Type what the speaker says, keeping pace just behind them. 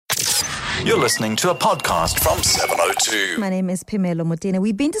You're listening to a podcast from 702. My name is Phemelo Motene.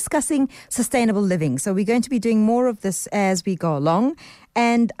 We've been discussing sustainable living, so we're going to be doing more of this as we go along.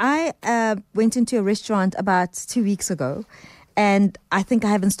 And I went into a restaurant about 2 weeks ago, and I think I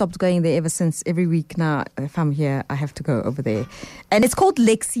haven't stopped going there ever since. Every week now, if I'm here, I have to go over there. And it's called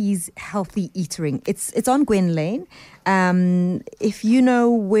Lexi's Healthy Eatering. It's on Gwen Lane. If you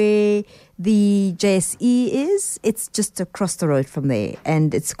know where the JSE is, it's just across the road from there,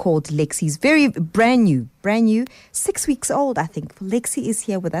 and it's called Lexi's. Very brand new, 6 weeks old, I think. Lexi is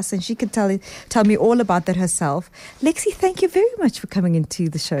here with us, and she can tell me all about that herself. Lexi, thank you very much for coming into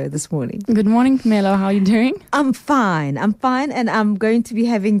the show this morning. Good morning, Phemelo. How are you doing? I'm fine, and I'm going to be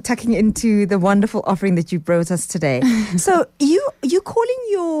tucking into the wonderful offering that you brought us today. So you calling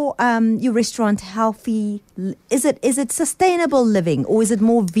your restaurant healthy? Is it sustainable living, or is it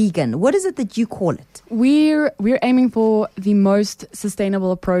more vegan? What is it that you call it? We're aiming for the most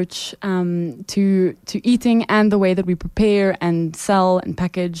sustainable approach to eating and the way that we prepare and sell and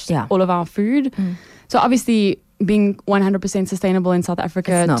package all of our food. So obviously, being 100% sustainable in South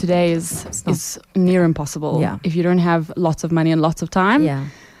Africa today is near impossible if you don't have lots of money and lots of time. Yeah.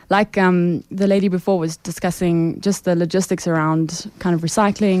 Like the lady before was discussing just the logistics around kind of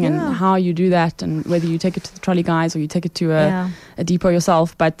recycling and how you do that, and whether you take it to the trolley guys or you take it to a depot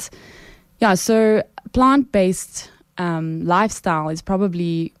yourself. But so plant-based lifestyle is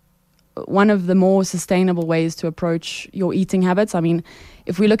probably one of the more sustainable ways to approach your eating habits. I mean,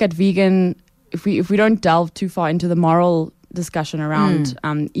 if we look at vegan, if we don't delve too far into the moral discussion around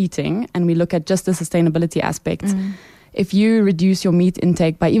eating, and we look at just the sustainability aspect, if you reduce your meat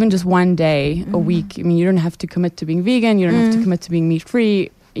intake by even just 1 day a week, I mean, you don't have to commit to being vegan, you don't have to commit to being meat-free,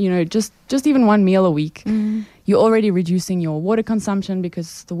 just even one meal a week, you're already reducing your water consumption,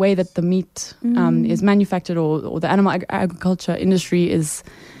 because the way that the meat is manufactured, or the animal agriculture industry is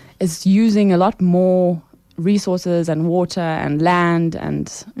using a lot more resources and water and land,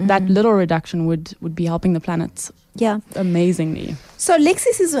 and that little reduction would be helping the planet amazingly. So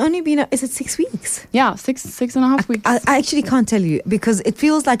Lexis has only been, is it 6 weeks? Yeah, six and a half weeks. I actually can't tell you, because it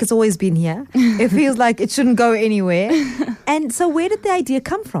feels like it's always been here. It feels like it shouldn't go anywhere. And so where did the idea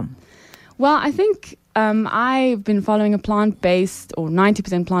come from? Well, I think I've been following a plant-based or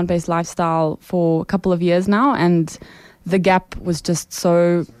 90% plant-based lifestyle for a couple of years now, and the gap was just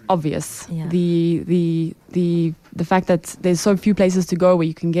so obvious. Yeah. The fact that there's so few places to go where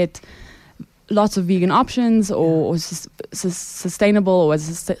you can get lots of vegan options or sustainable, or as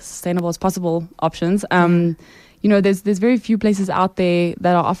sustainable as possible options. There's very few places out there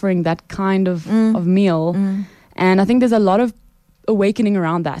that are offering that kind of meal. And I think there's a lot of awakening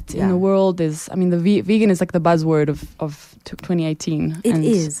around that in the world. The vegan is like the buzzword of 2018. It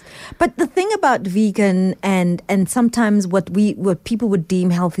is. But the thing about vegan and sometimes what people would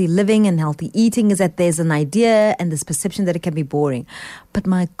deem healthy living and healthy eating is that there's an idea and this perception that it can be boring. But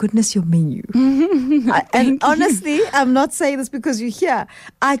my goodness, your menu. Honestly, I'm not saying this because you're here.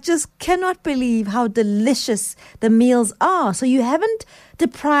 I just cannot believe how delicious the meals are. So you haven't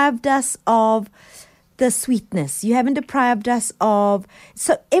deprived us of the sweetness. You haven't deprived us of...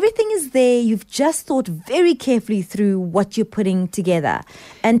 So everything is there. You've just thought very carefully through what you're putting together.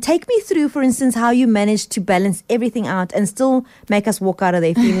 And take me through, for instance, how you managed to balance everything out and still make us walk out of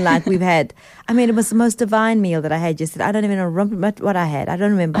there feeling like we've had... I mean, it was the most divine meal that I had yesterday. I don't even know what I had. I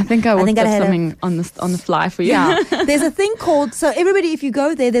don't remember. I think I worked up something on the fly for you. Yeah. There's a thing called... So everybody, if you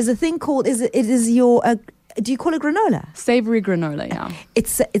go there, there's a thing called... It is your... do you call it granola? Savory granola, yeah.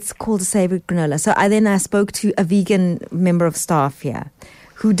 It's called a savory granola. So I spoke to a vegan member of staff here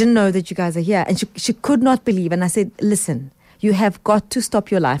who didn't know that you guys are here, and she could not believe. And I said, listen, you have got to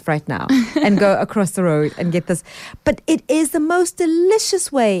stop your life right now and go across the road and get this. But it is the most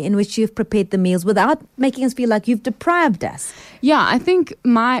delicious way in which you've prepared the meals without making us feel like you've deprived us. Yeah, I think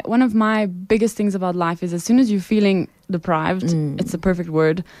one of my biggest things about life is as soon as you're feeling deprived, it's the perfect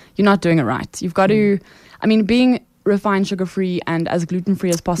word, you're not doing it right. You've got to... being refined sugar-free and as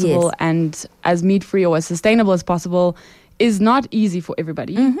gluten-free as possible and as meat-free or as sustainable as possible is not easy for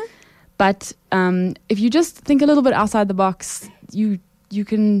everybody. But if you just think a little bit outside the box, you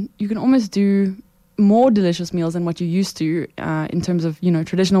can almost do more delicious meals than what you used to in terms of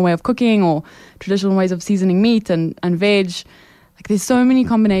traditional way of cooking or traditional ways of seasoning meat and veg. Like, there's so many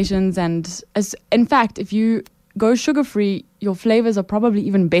combinations, and in fact, if you go sugar-free, your flavors are probably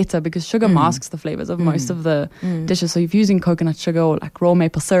even better because sugar masks the flavors of most of the dishes. So if you're using coconut sugar or like raw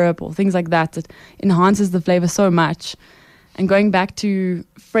maple syrup or things like that, it enhances the flavor so much. And going back to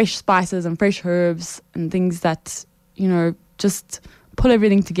fresh spices and fresh herbs and things that, just pull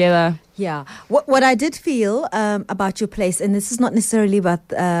everything together. Yeah. What I did feel about your place, and this is not necessarily about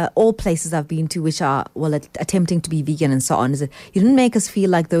all places I've been to which are, attempting to be vegan and so on, is that you didn't make us feel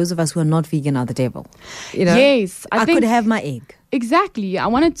like those of us who are not vegan are the devil. You know? Yes. I could have my egg. Exactly. I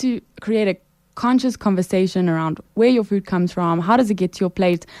wanted to create a conscious conversation around where your food comes from, how does it get to your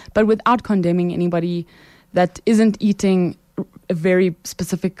plate, but without condemning anybody that isn't eating a very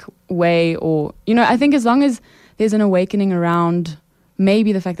specific way. Or, I think as long as there's an awakening around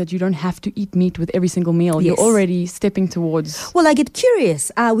maybe the fact that you don't have to eat meat with every single meal. Yes. You're already stepping towards... Well, I get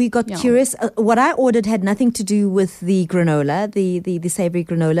curious. We got curious. What I ordered had nothing to do with the granola, the savory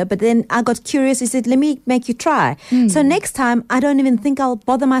granola. But then I got curious. I said, let me make you try. So next time, I don't even think I'll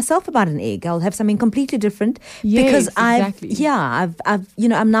bother myself about an egg. I'll have something completely different. Yes, because exactly.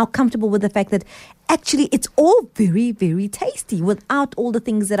 I'm now comfortable with the fact that actually it's all very, very tasty without all the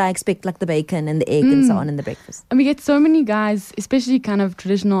things that I expect, like the bacon and the egg and so on in the breakfast. And we get so many guys, especially kind of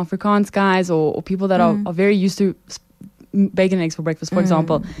traditional Afrikaans guys or people that are very used to bacon and eggs for breakfast, for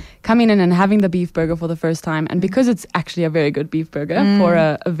example, coming in and having the beef burger for the first time. And because it's actually a very good beef burger for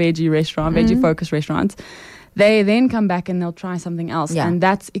a veggie restaurant, veggie-focused restaurant, they then come back and they'll try something else. Yeah. And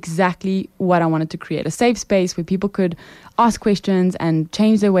that's exactly what I wanted to create. A safe space where people could ask questions and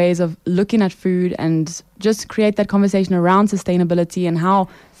change their ways of looking at food and just create that conversation around sustainability and how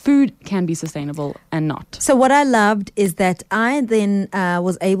food can be sustainable and not. So what I loved is that I then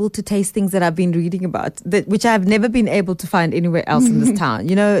was able to taste things that I've been reading about, which I've never been able to find anywhere else in this town.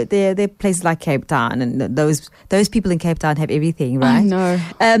 There are places like Cape Town, and those people in Cape Town have everything, right? I know.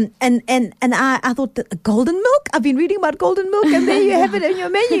 And I thought golden milk. I've been reading about golden milk, and there you have it in your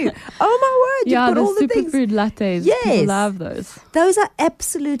menu. Oh my word! You've got all the things. Superfood lattes. Yes, people love those. Those are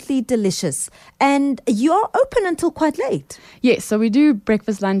absolutely delicious, and you're open until quite late. Yes, so we do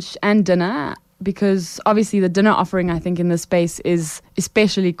breakfast, lunch and dinner, because obviously the dinner offering, I think, in this space is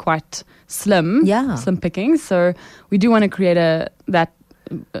especially quite slim pickings. So we do want to create that.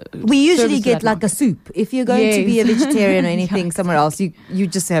 We usually get like a soup. If you're going to be a vegetarian or anything somewhere else, you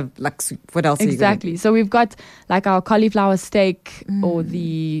just have like soup. What else? Exactly. So we've got like our cauliflower steak or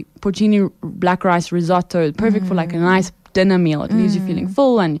the porcini black rice risotto, perfect for like a nice dinner meal. It leaves you feeling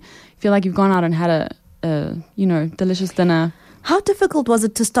full and you feel like you've gone out and had a delicious dinner. How difficult was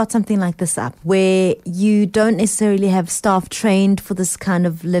it to start something like this up, where you don't necessarily have staff trained for this kind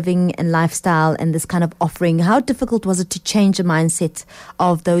of living and lifestyle and this kind of offering? How difficult was it to change the mindset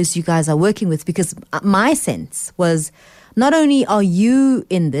of those you guys are working with? Because my sense was, not only are you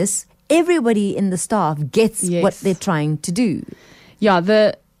in this, everybody in the staff gets what they're trying to do. Yeah,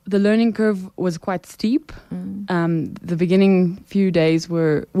 the learning curve was quite steep. The beginning few days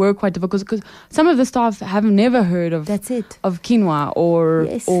were quite difficult because some of the staff have never heard of quinoa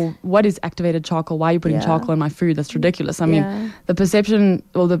or what is activated charcoal. Why are you putting charcoal in my food? That's ridiculous. I mean, the perception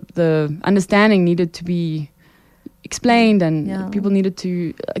or the understanding needed to be explained, and people needed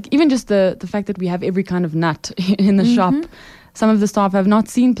to, like, even just the fact that we have every kind of nut in the shop. Some of the staff have not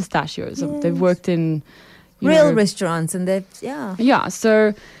seen pistachios. Yes. They've worked in real restaurants, and they've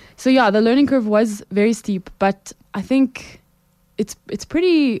So the learning curve was very steep, but I think it's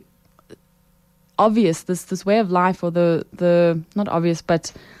pretty obvious, this way of life, or the not obvious,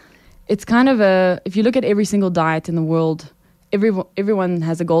 but it's kind of if you look at every single diet in the world, everyone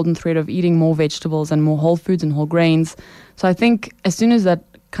has a golden thread of eating more vegetables and more whole foods and whole grains. So I think as soon as that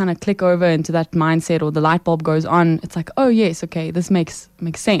kind of click over into that mindset, or the light bulb goes on, it's like, oh yes, okay, this makes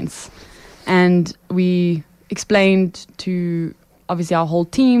sense. And we explained to obviously our whole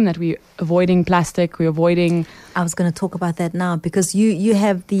team that we're avoiding plastic, I was going to talk about that now, because you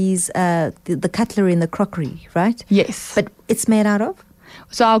have these the cutlery and the crockery, right? Yes. But it's made out of?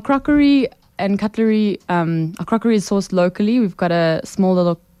 So our crockery and cutlery, our crockery is sourced locally. We've got a small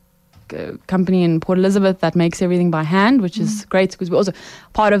little company in Port Elizabeth that makes everything by hand, which is great, because we're also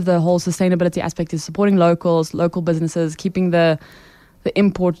part of the whole sustainability aspect is supporting local businesses, keeping the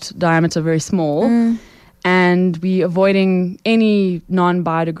import diameter very small. And we avoiding any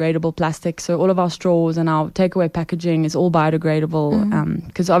non-biodegradable plastic. So all of our straws and our takeaway packaging is all biodegradable.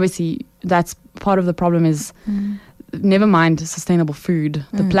 Because obviously that's part of the problem is, never mind sustainable food,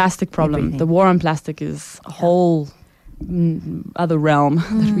 the plastic problem. Everything. The war on plastic is a whole other realm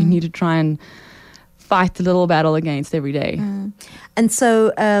that we need to try and fight a little battle against every day. And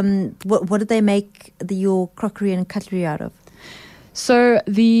so what do they make your crockery and cutlery out of? So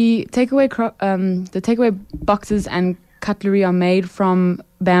the takeaway boxes and cutlery are made from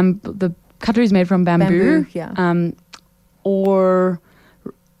the cutlery is made from bamboo or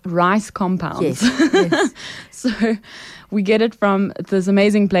rice compounds. Yes. So we get it from this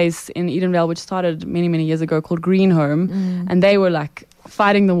amazing place in Edenvale, which started many, many years ago, called Green Home. And they were like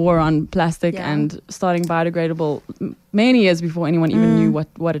fighting the war on plastic and starting biodegradable many years before anyone even knew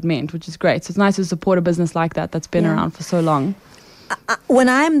what it meant, which is great. So it's nice to support a business like that that's been around for so long. When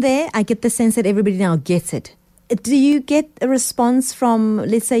I'm there, I get the sense that everybody now gets it. Do you get a response from,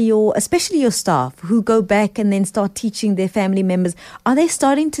 let's say, especially your staff who go back and then start teaching their family members? Are they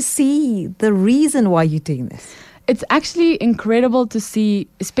starting to see the reason why you're doing this? It's actually incredible to see,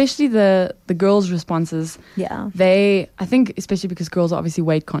 especially the girls' responses. Yeah. I think, especially because girls are obviously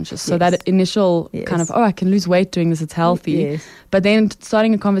weight conscious. So that initial kind of, I can lose weight doing this, it's healthy. Yes. But then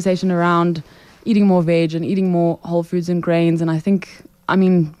starting a conversation around eating more veg and eating more whole foods and grains. And I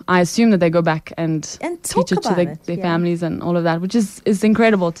assume that they go back and teach it to their families and all of that, which is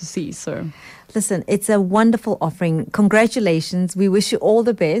incredible to see. So, listen, it's a wonderful offering. Congratulations. We wish you all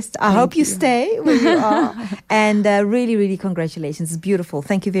the best. I hope you stay where you are. And really, really congratulations. It's beautiful.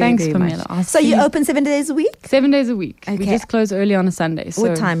 Thank you very, very much. Pamela. So you open 7 days a week? 7 days a week. Okay. We just close early on a Sunday. So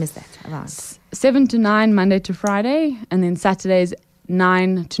what time is that around? 7 to 9, Monday to Friday. And then Saturdays,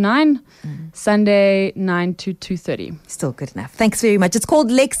 9 to 9, Sunday 9 to 2:30. Still good enough. Thanks very much. It's called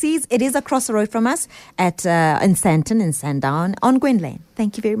Lexi's. It is across the road from us in Sandton, in Sandown, on Gwen Lane.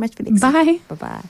 Thank you very much for Lexi. Bye. Bye-bye.